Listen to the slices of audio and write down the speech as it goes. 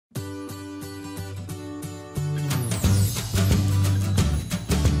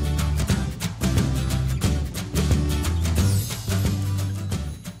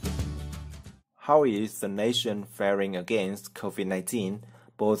How is the nation faring against COVID-19,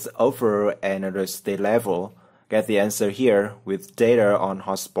 both over and at the state level? Get the answer here with data on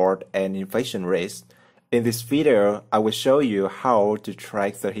hotspot and infection rates. In this video, I will show you how to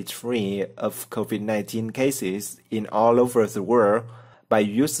track the history of COVID-19 cases in all over the world by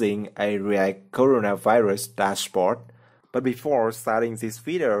using a React coronavirus dashboard. But before starting this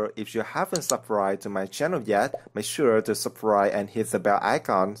video, if you haven't subscribed to my channel yet, make sure to subscribe and hit the bell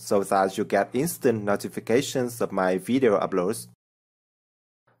icon so that you get instant notifications of my video uploads.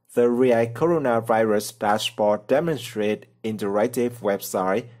 The React coronavirus dashboard demonstrates interactive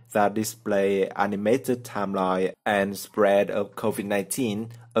website that display animated timeline and spread of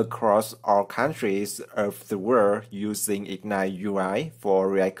COVID-19 across all countries of the world using Ignite UI for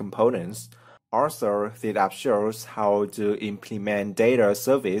React components. Also, the app shows how to implement data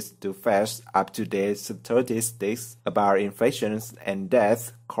service to fetch up-to-date statistics about infections and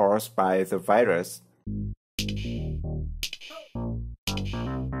deaths caused by the virus.